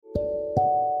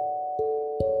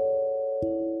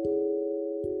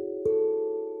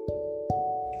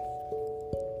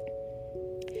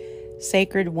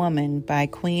Sacred Woman by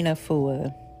Queen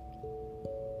Afua.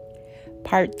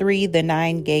 Part 3, The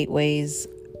 9 Gateways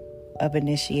of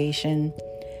Initiation.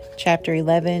 Chapter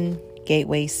 11,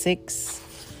 Gateway 6,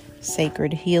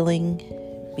 Sacred Healing,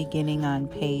 beginning on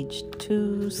page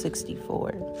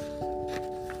 264.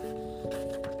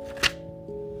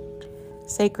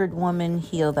 Sacred Woman,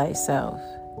 heal thyself.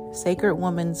 Sacred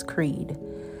Woman's Creed.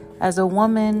 As a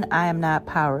woman, I am not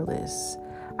powerless.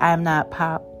 I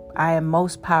am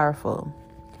most powerful.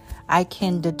 I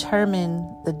can determine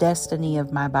the destiny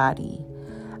of my body.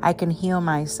 I can heal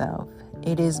myself.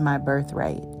 It is my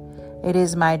birthright. It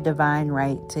is my divine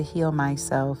right to heal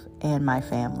myself and my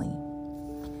family.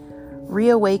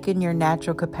 Reawaken your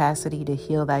natural capacity to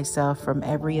heal thyself from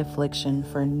every affliction,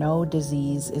 for no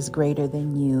disease is greater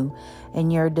than you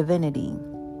and your divinity.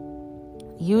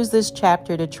 Use this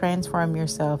chapter to transform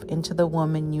yourself into the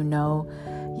woman you know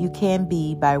you can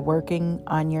be by working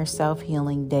on your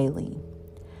self-healing daily.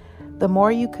 The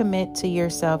more you commit to your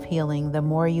self-healing, the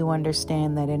more you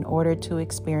understand that in order to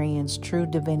experience true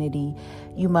divinity,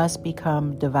 you must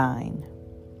become divine.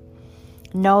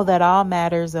 Know that all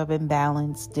matters of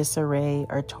imbalance, disarray,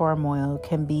 or turmoil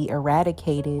can be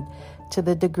eradicated to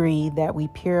the degree that we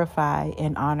purify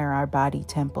and honor our body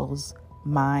temples,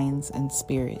 minds, and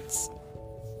spirits.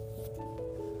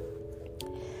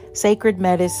 Sacred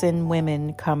medicine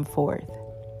women come forth.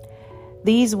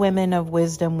 These women of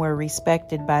wisdom were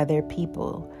respected by their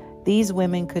people. These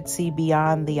women could see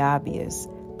beyond the obvious,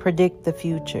 predict the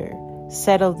future,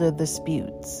 settle the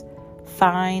disputes,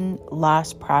 find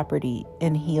lost property,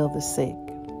 and heal the sick.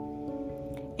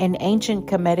 In ancient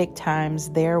Kemetic times,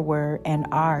 there were and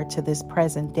are to this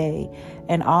present day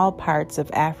in all parts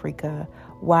of Africa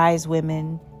wise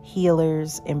women,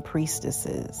 healers, and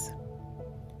priestesses.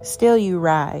 Still you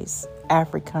rise,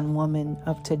 African woman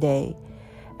of today.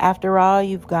 After all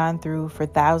you've gone through for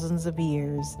thousands of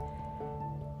years,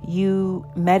 you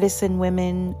medicine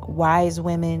women, wise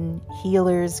women,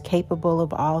 healers capable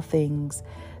of all things,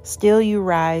 still you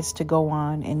rise to go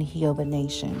on and heal the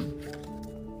nation.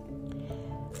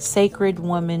 Sacred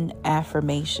Woman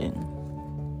Affirmation.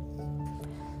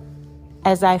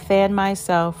 As I fan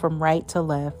myself from right to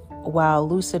left while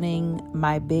loosening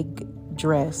my big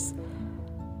dress,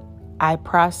 I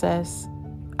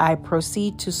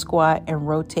proceed to squat and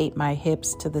rotate my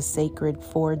hips to the sacred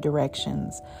 4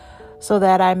 directions so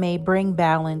that I may bring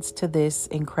balance to this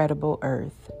incredible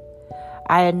earth.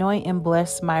 I anoint and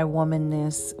bless my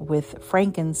womanness with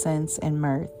frankincense and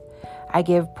mirth. I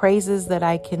give praises that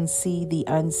I can see the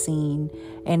unseen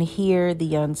and hear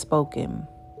the unspoken.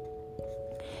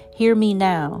 Hear me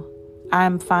now. I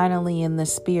am finally in the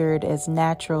spirit, as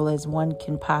natural as one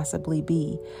can possibly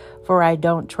be, for I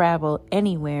don't travel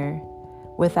anywhere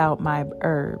without my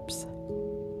herbs.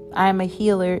 I am a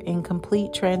healer in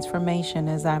complete transformation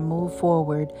as I move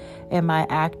forward in my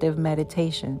active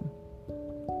meditation.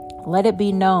 Let it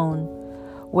be known,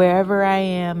 wherever I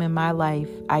am in my life,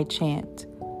 I chant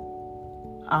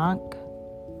Ankh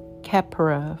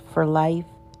Khepera for life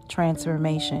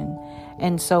transformation.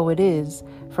 And so it is,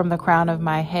 from the crown of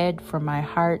my head, from my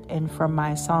heart, and from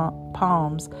my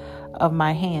palms of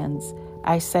my hands,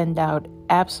 I send out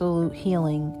absolute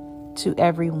healing to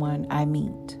everyone I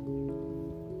meet.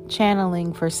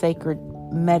 Channeling for sacred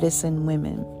medicine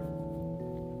women.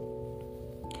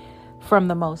 From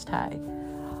the Most High.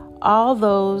 All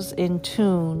those in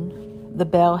tune, the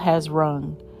bell has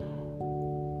rung.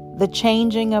 The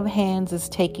changing of hands is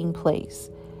taking place.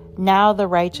 Now the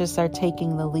righteous are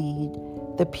taking the lead.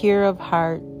 The pure of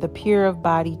heart, the pure of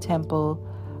body temple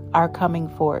are coming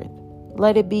forth.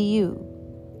 Let it be you.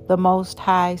 The Most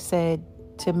High said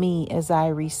to me as I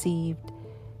received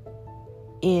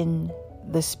in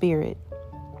the Spirit,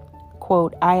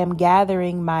 quote, I am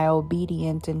gathering my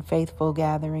obedient and faithful,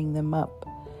 gathering them up,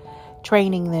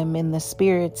 training them in the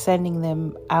Spirit, sending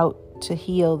them out to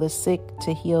heal the sick,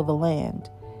 to heal the land.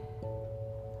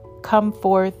 Come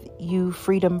forth, you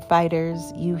freedom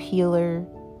fighters, you healers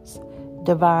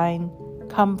divine.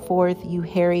 Come forth, you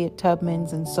Harriet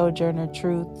Tubmans and Sojourner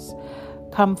Truths.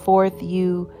 Come forth,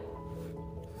 you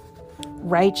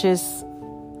righteous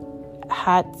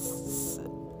Hatshepsut,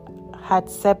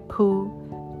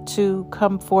 to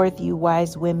come forth, you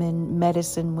wise women,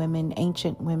 medicine women,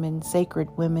 ancient women, sacred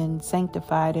women,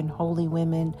 sanctified and holy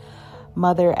women,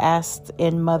 Mother Asked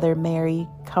and Mother Mary.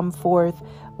 Come forth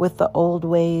with the old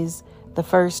ways, the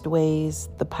first ways,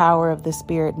 the power of the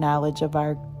Spirit knowledge of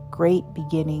our great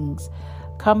beginnings.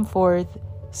 Come forth,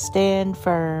 stand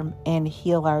firm, and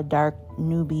heal our dark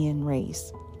Nubian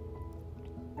race.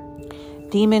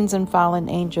 Demons and fallen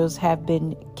angels have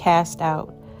been cast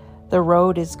out. The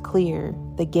road is clear.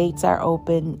 The gates are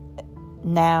open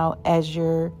now as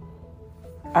your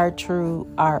are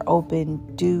true are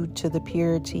open due to the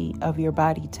purity of your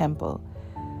body temple.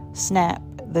 Snap,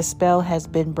 the spell has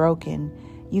been broken.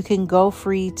 You can go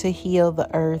free to heal the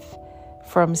earth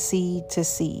from sea to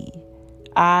sea.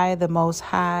 I, the Most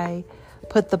High,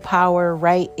 put the power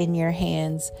right in your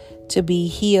hands to be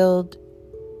healed,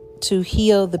 to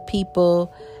heal the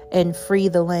people and free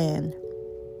the land.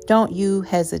 Don't you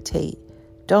hesitate.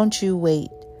 Don't you wait.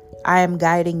 I am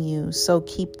guiding you, so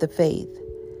keep the faith.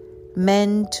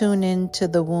 Men tune into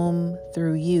the womb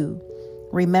through you.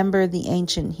 Remember, the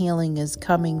ancient healing is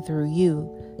coming through you,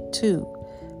 too.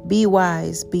 Be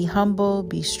wise, be humble,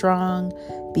 be strong,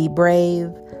 be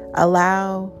brave.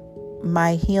 Allow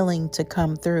my healing to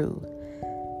come through.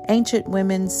 Ancient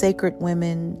women, sacred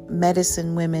women,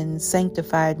 medicine women,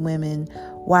 sanctified women,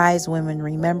 wise women,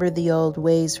 remember the old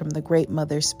ways from the Great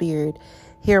Mother Spirit.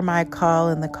 Hear my call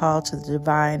and the call to the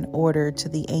divine order, to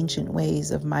the ancient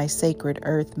ways of my sacred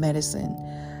earth medicine.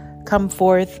 Come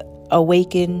forth,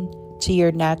 awaken to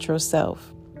your natural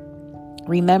self.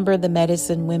 Remember the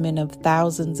medicine women of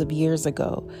thousands of years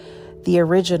ago, the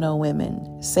original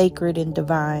women, sacred and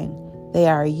divine. They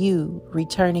are you,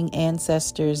 returning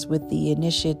ancestors with the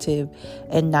initiative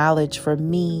and knowledge from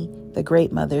me, the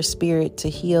Great Mother Spirit, to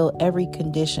heal every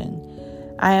condition.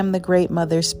 I am the Great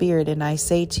Mother Spirit, and I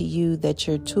say to you that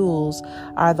your tools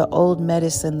are the old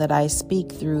medicine that I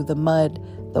speak through, the mud,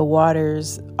 the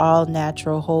waters, all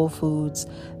natural whole foods,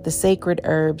 the sacred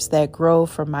herbs that grow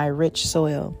from my rich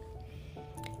soil.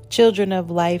 Children of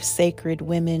life, sacred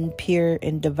women, pure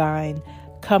and divine,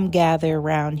 come gather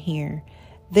around here.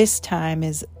 This time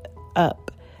is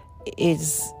up.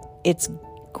 It's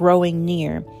growing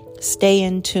near. Stay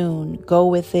in tune. Go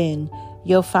within.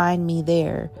 You'll find me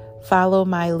there. Follow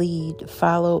my lead.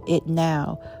 Follow it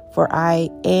now. For I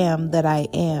am that I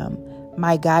am.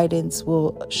 My guidance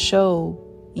will show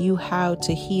you how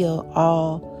to heal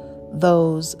all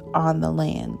those on the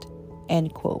land.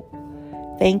 End quote.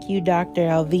 Thank you, Dr.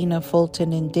 Alvina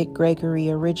Fulton and Dick Gregory,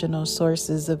 original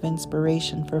sources of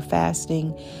inspiration for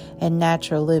fasting and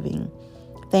natural living.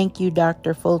 Thank you,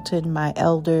 Dr. Fulton, my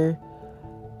elder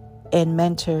and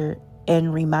mentor,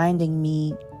 in reminding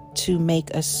me to make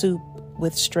a soup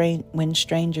when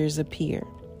strangers appear.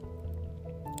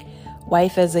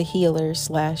 Wife as a healer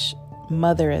 /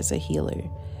 mother as a healer.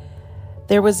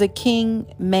 There was a king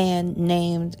man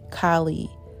named Kali,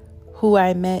 who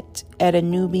I met at a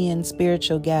Nubian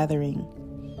spiritual gathering.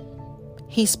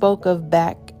 He spoke of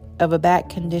a back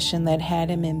condition that had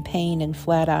him in pain and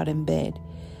flat out in bed.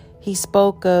 He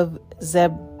spoke of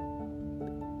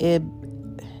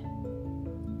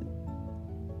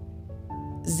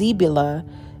Zebula,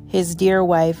 his dear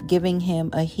wife, giving him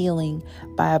a healing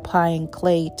by applying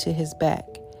clay to his back.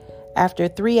 After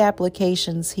 3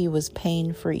 applications, he was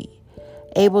pain-free,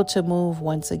 able to move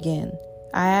once again.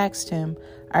 I asked him,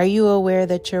 "Are you aware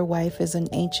that your wife is an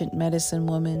ancient medicine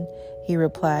woman?" He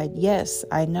replied, "Yes,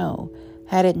 I know.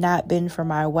 Had it not been for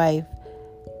my wife,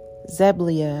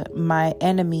 Zeblia, my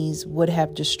enemies would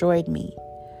have destroyed me."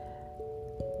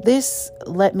 This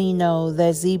let me know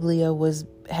that Zeblia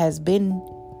has been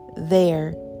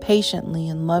there patiently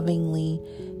and lovingly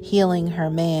healing her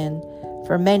man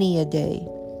for many a day.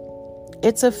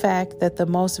 It's a fact that the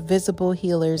most visible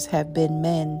healers have been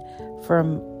men,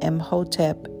 from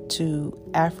Imhotep to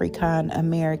African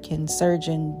American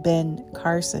surgeon Ben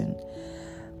Carson.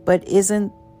 But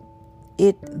isn't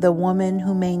it the woman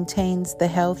who maintains the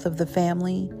health of the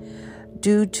family?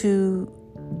 Due to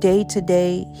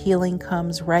day-to-day healing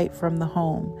comes right from the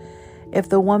home. If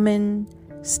the woman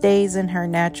stays in her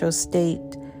natural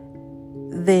state,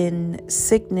 then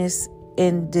sickness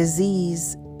and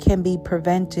disease can be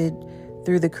prevented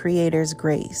through the Creator's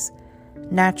grace.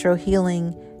 Natural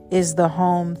healing is the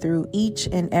home through each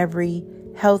and every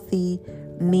healthy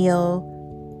meal,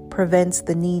 prevents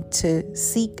the need to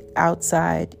seek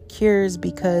outside cures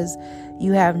because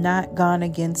you have not gone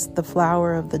against the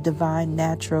flower of the divine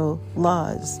natural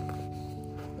laws.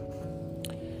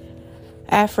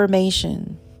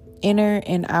 Affirmation: inner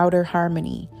and outer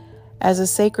harmony. As a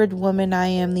sacred woman, I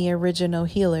am the original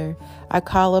healer. I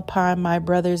call upon my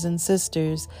brothers and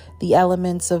sisters, the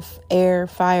elements of air,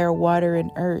 fire, water,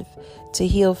 and earth, to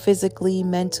heal physically,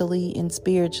 mentally, and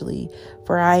spiritually,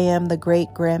 for I am the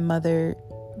great-granddaughter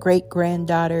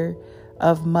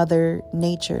of Mother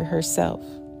Nature herself.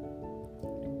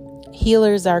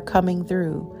 Healers are coming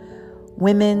through.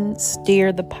 Women,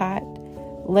 stir the pot.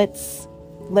 Let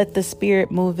the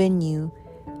spirit move in you.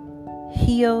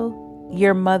 Heal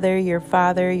your mother, your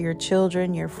father, your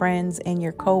children, your friends, and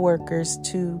your co-workers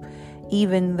to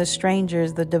even the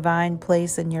strangers the divine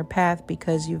place in your path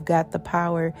because you've got the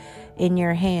power in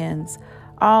your hands.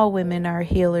 All women are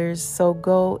healers, so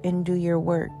go and do your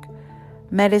work.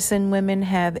 Medicine women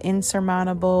have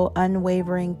insurmountable,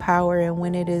 unwavering power, and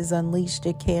when it is unleashed,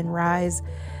 it can rise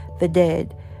the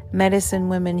dead. Medicine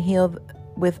women heal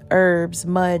with herbs,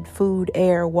 mud, food,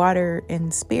 air, water,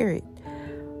 and spirit.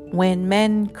 When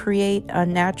men create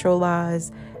unnatural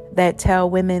laws that tell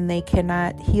women they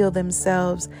cannot heal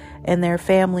themselves and their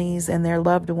families and their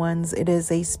loved ones, it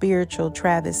is a spiritual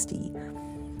travesty.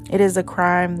 It is a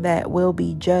crime that will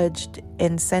be judged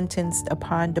and sentenced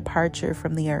upon departure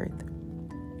from the earth.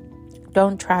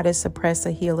 Don't try to suppress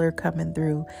a healer coming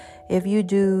through. If you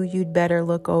do, you'd better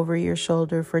look over your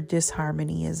shoulder, for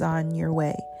disharmony is on your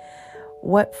way.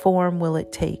 What form will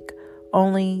it take?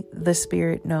 Only the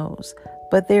Spirit knows.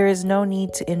 But there is no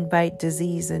need to invite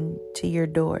disease into your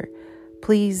door.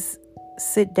 Please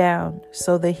sit down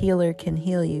so the healer can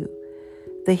heal you.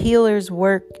 The healer's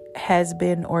work has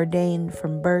been ordained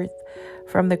from birth,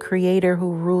 from the Creator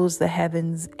who rules the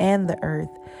heavens and the earth.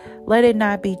 Let it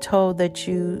not be told that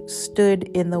you stood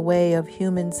in the way of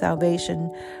human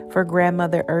salvation, for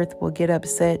Grandmother Earth will get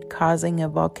upset, causing a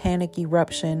volcanic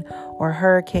eruption or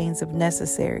hurricanes if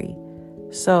necessary.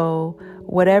 So,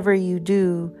 whatever you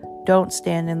do, don't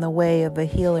stand in the way of a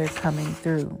healer coming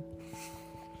through.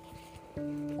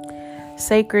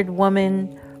 Sacred woman,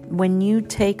 when you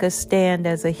take a stand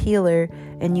as a healer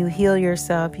and you heal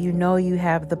yourself, you know you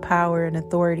have the power and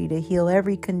authority to heal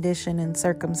every condition and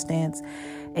circumstance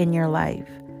in your life.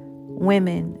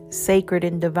 Women, sacred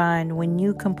and divine, when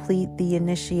you complete the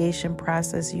initiation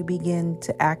process, you begin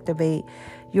to activate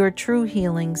your true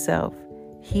healing self.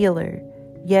 Healer,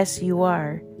 yes, you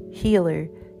are. Healer,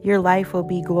 your life will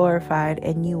be glorified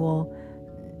and you will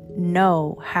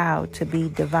know how to be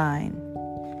divine.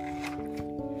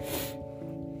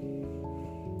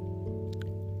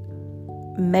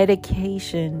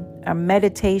 Meditation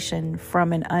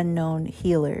from an unknown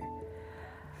healer.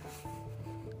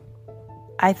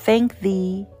 I thank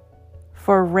thee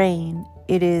for rain,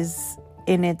 it is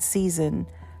in its season,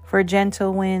 for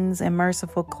gentle winds and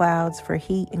merciful clouds, for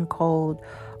heat and cold,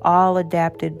 all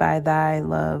adapted by thy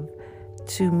love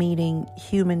to meeting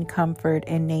human comfort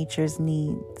and nature's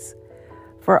needs.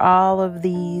 For all of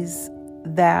these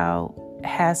thou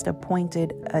hast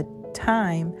appointed a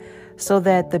time, so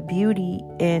that the beauty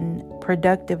and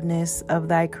productiveness of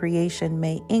thy creation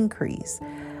may increase.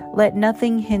 Let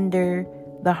nothing hinder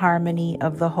the harmony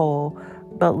of the whole,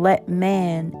 but let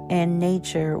man and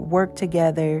nature work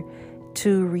together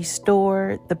to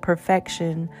restore the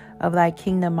perfection of thy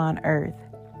kingdom on earth.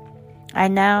 I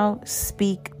now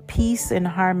speak peace and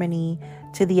harmony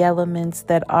to the elements,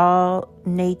 that all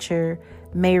nature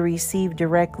may receive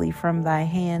directly from thy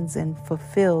hands and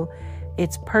fulfill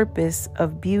its purpose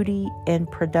of beauty and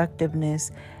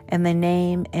productiveness in the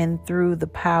name and through the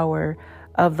power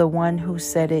of the one who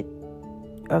said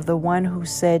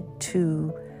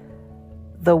to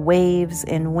the waves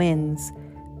and winds,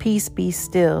 peace be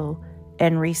still,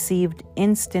 and received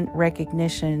instant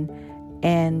recognition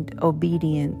and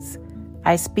obedience.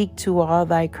 I speak to all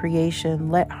thy creation,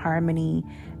 let harmony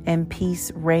and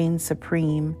peace reign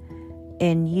supreme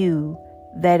in you,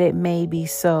 that it may be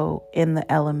so in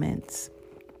the elements.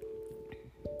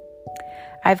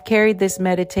 I've carried this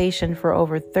meditation for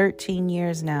over 13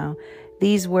 years now.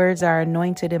 These words are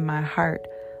anointed in my heart.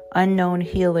 Unknown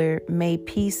healer, may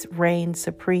peace reign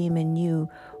supreme in you,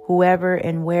 whoever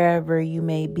and wherever you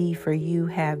may be, for you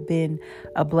have been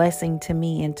a blessing to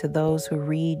me and to those who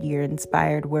read your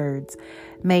inspired words.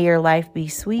 May your life be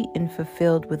sweet and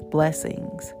fulfilled with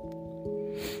blessings.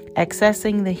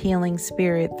 Accessing the healing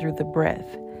spirit through the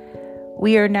breath.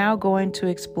 We are now going to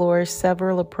explore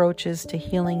several approaches to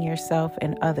healing yourself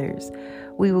and others.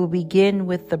 We will begin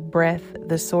with the breath,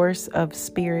 the source of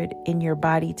spirit in your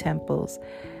body temples.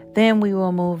 Then we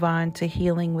will move on to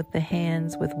healing with the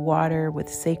hands, with water, with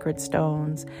sacred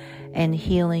stones, and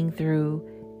healing through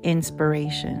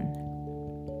inspiration.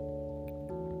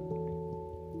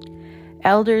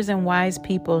 Elders and wise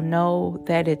people know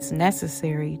that it's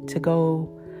necessary to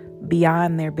go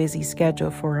beyond their busy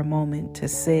schedule for a moment to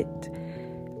sit,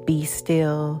 be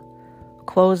still,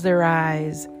 close their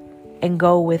eyes, and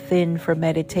go within for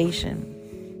meditation.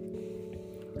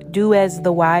 Do as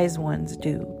the wise ones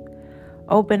do.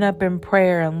 Open up in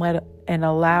prayer and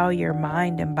allow your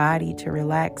mind and body to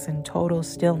relax in total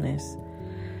stillness.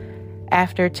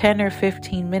 After 10 or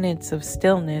 15 minutes of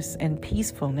stillness and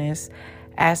peacefulness,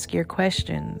 ask your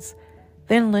questions.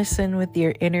 Then listen with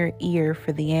your inner ear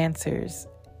for the answers.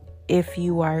 If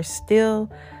you are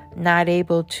still not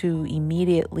able to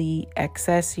immediately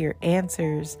access your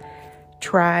answers,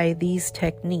 try these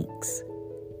techniques.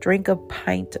 Drink a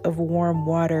pint of warm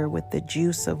water with the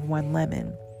juice of 1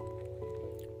 lemon.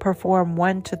 Perform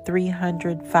 1 to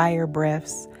 300 fire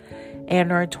breaths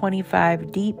and or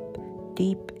 25 deep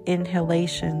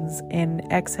inhalations and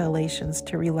exhalations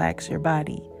to relax your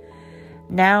body.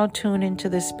 Now tune into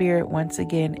the spirit once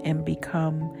again and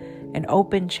become an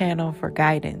open channel for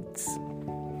guidance.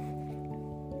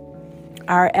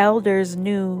 Our elders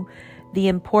knew the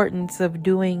importance of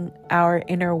doing our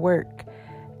inner work.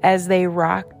 As they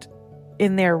rocked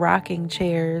in their rocking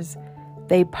chairs,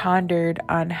 they pondered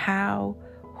on how,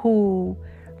 who,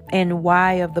 and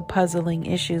why of the puzzling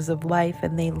issues of life,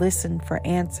 and they listened for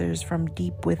answers from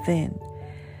deep within.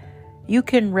 You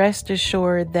can rest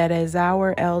assured that as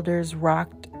our elders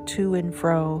rocked to and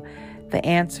fro, the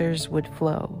answers would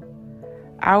flow.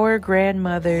 Our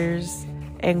grandmothers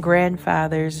and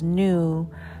grandfathers knew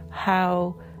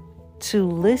how to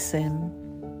listen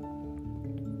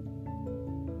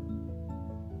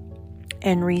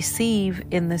and receive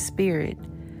in the spirit.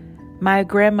 My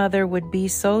grandmother would be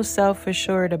so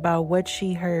self-assured about what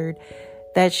she heard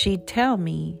that she'd tell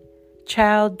me,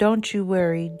 "Child, don't you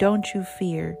worry, don't you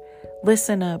fear.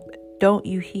 Listen up, don't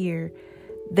you hear?"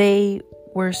 They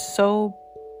were so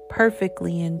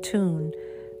perfectly in tune,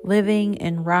 living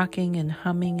and rocking and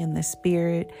humming in the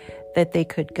spirit, that they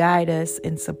could guide us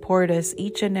and support us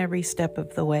each and every step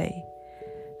of the way.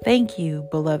 Thank you,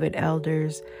 beloved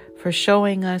elders, for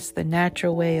showing us the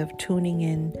natural way of tuning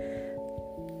in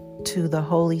to the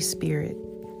Holy Spirit.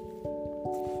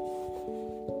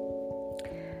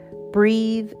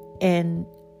 Breath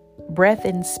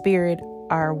and spirit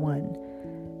are one.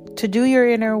 To do your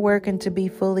inner work and to be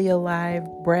fully alive,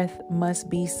 breath must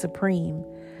be supreme.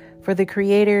 For the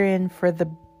Creator and for the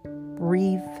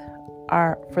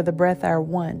breath are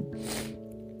one.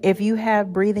 If you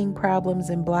have breathing problems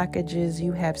and blockages,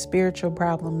 you have spiritual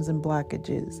problems and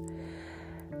blockages.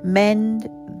 Mend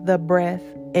the breath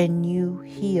and you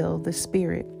heal the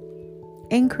spirit.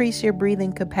 Increase your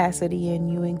breathing capacity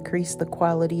and you increase the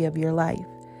quality of your life.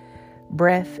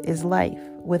 Breath is life.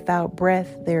 Without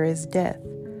breath, there is death.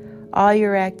 All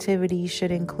your activities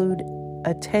should include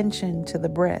attention to the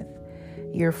breath.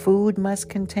 Your food must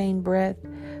contain breath,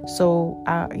 so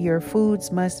your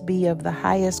foods must be of the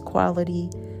highest quality,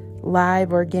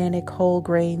 live, organic, whole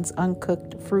grains,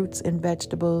 uncooked fruits and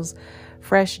vegetables,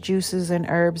 fresh juices and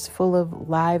herbs full of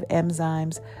live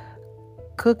enzymes,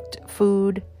 cooked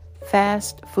food,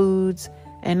 fast foods,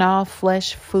 and all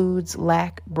flesh foods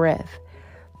lack breath.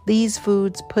 These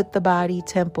foods put the body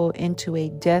temple into a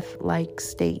death-like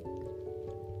state.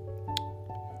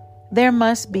 There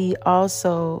must be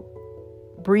also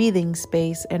breathing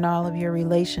space in all of your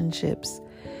relationships.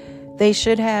 They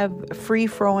should have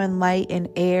free-flowing light and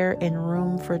air and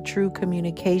room for true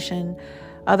communication.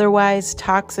 Otherwise,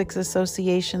 toxic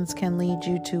associations can lead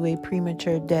you to a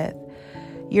premature death.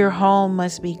 Your home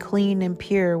must be clean and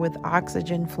pure with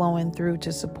oxygen flowing through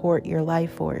to support your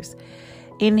life force.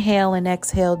 Inhale and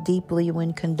exhale deeply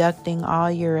when conducting all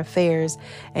your affairs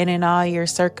and in all your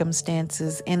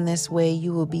circumstances. In this way,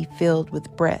 you will be filled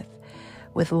with breath,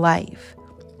 with life.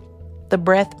 The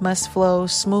breath must flow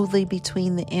smoothly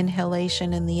between the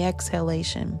inhalation and the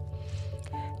exhalation.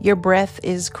 Your breath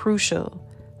is crucial.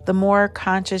 The more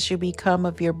conscious you become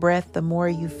of your breath, the more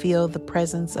you feel the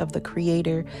presence of the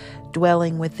Creator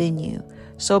dwelling within you.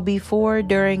 So before,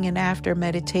 during, and after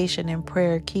meditation and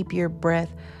prayer, keep your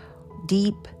breath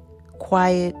deep,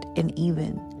 quiet, and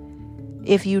even.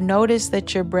 If you notice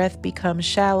that your breath becomes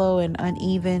shallow and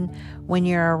uneven when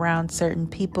you're around certain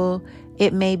people,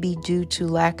 it may be due to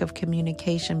lack of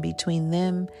communication between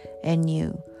them and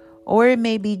you, or it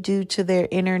may be due to their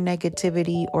inner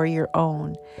negativity or your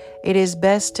own. It is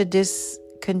best to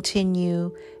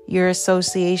discontinue your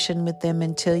association with them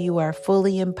until you are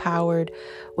fully empowered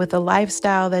with a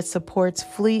lifestyle that supports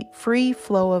free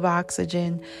flow of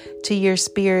oxygen to your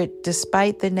spirit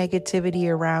despite the negativity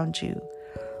around you.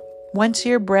 Once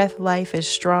your breath life is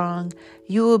strong,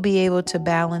 you will be able to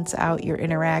balance out your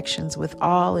interactions with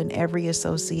all and every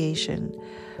association.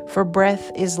 For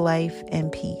breath is life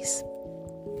and peace.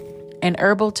 An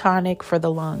herbal tonic for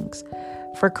the lungs.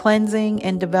 For cleansing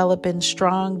and developing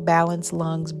strong, balanced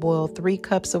lungs, boil 3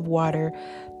 cups of water,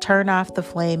 turn off the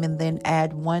flame, and then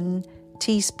add 1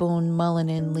 teaspoon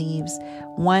mullein leaves,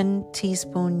 1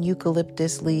 teaspoon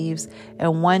eucalyptus leaves,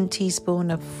 and 1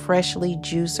 teaspoon of freshly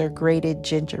juiced or grated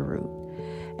ginger root.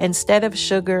 Instead of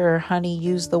sugar or honey,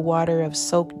 use the water of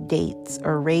soaked dates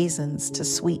or raisins to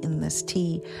sweeten this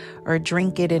tea, or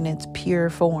drink it in its pure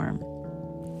form.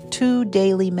 2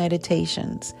 daily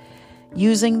meditations.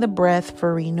 Using the breath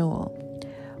for renewal.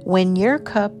 When your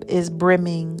cup is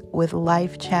brimming with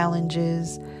life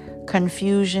challenges,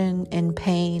 confusion, and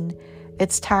pain,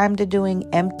 it's time to doing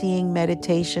emptying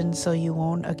meditation so you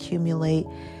won't accumulate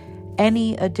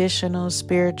any additional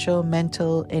spiritual,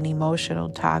 mental, and emotional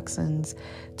toxins.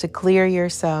 To clear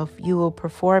yourself, you will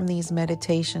perform these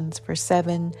meditations for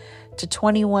 7 to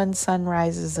 21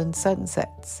 sunrises and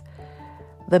sunsets.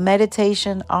 The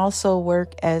meditation also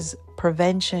work as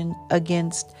prevention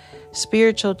against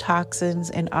spiritual toxins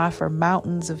and offer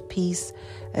mountains of peace,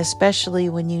 especially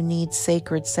when you need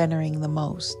sacred centering the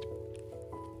most.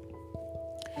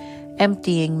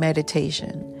 Emptying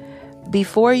meditation.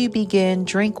 Before you begin,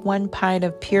 drink 1 pint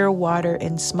of pure water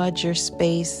and smudge your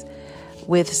space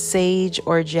with sage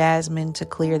or jasmine to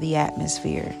clear the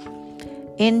atmosphere.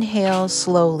 Inhale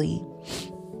slowly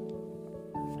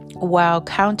while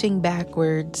counting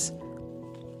backwards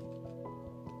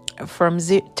from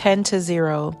 10 to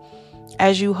 0.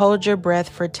 As you hold your breath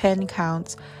for 10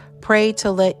 counts, pray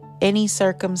to let any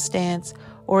circumstance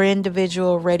or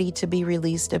individual ready to be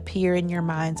released appear in your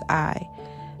mind's eye.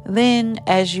 Then,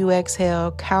 as you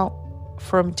exhale, count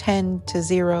from 10 to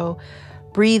 0.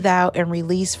 Breathe out and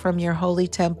release from your holy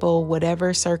temple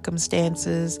whatever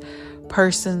circumstances,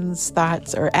 persons,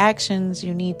 thoughts, or actions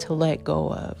you need to let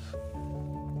go of.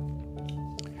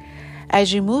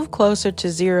 As you move closer to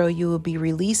 0, you will be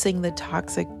releasing the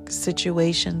toxic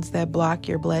situations that block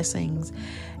your blessings,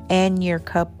 and your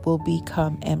cup will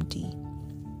become empty.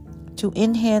 To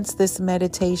enhance this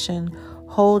meditation,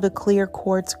 hold a clear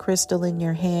quartz crystal in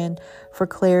your hand for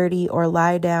clarity, or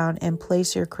lie down and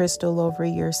place your crystal over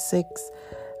your 6th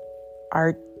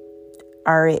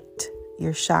arit,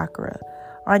 your chakra,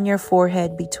 on your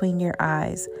forehead between your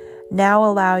eyes. Now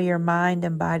allow your mind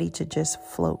and body to just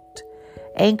float.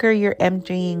 Anchor your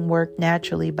emptying work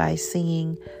naturally by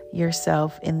seeing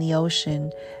yourself in the ocean,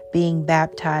 being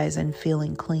baptized and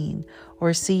feeling clean,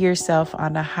 or see yourself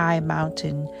on a high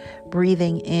mountain,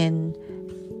 breathing in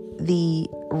the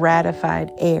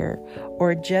ratified air,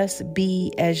 or just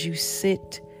be as you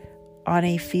sit on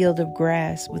a field of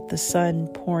grass with the sun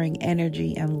pouring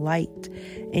energy and light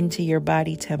into your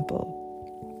body temple.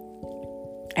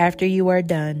 After you are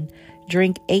done,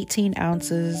 drink 18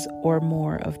 ounces or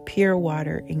more of pure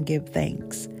water and give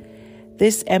thanks.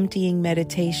 This emptying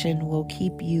meditation will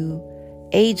keep you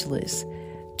ageless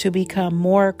to become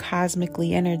more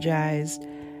cosmically energized.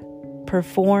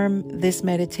 Perform this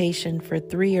meditation for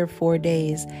 3 or 4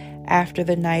 days after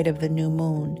the night of the new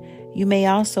moon. You may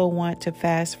also want to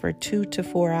fast for 2 to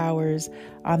 4 hours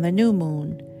on the new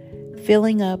moon.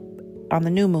 Filling up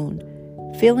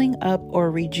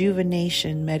or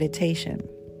rejuvenation meditation.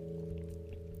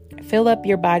 Fill up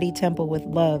your body temple with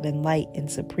love and light and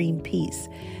supreme peace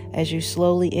as you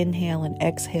slowly inhale and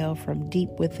exhale from deep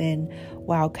within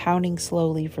while counting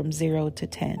slowly from 0 to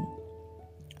 10.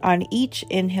 On each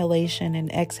inhalation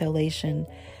and exhalation,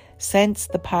 sense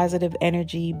the positive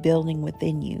energy building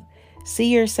within you.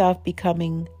 See yourself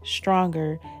becoming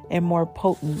stronger and more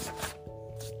potent.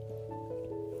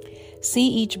 See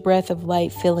each breath of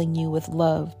light filling you with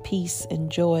love, peace,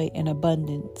 and joy and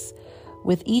abundance.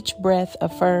 With each breath,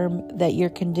 affirm that your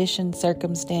conditioned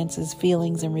circumstances,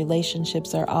 feelings, and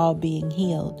relationships are all being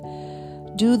healed.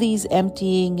 Do these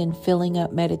emptying and filling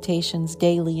up meditations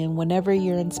daily and whenever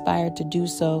you're inspired to do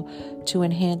so to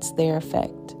enhance their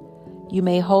effect. You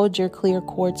may hold your clear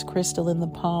quartz crystal in the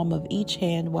palm of each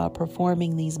hand while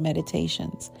performing these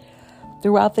meditations.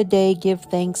 Throughout the day, give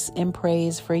thanks and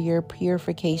praise for your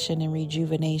purification and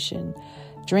rejuvenation.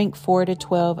 Drink 4 to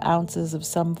 12 ounces of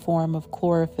some form of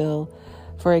chlorophyll,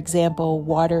 for example,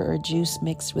 water or juice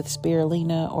mixed with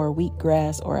spirulina or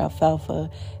wheatgrass or alfalfa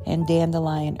and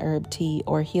dandelion herb tea,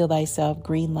 or Heal Thyself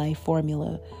Green Life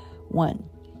Formula 1,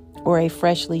 or a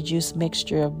freshly juiced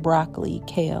mixture of broccoli,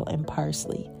 kale, and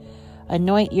parsley.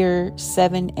 Anoint your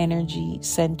 7 energy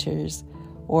centers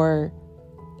or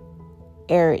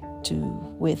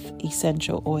aritu with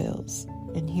essential oils.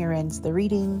 And here ends the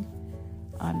reading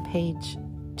on page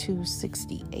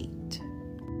 268.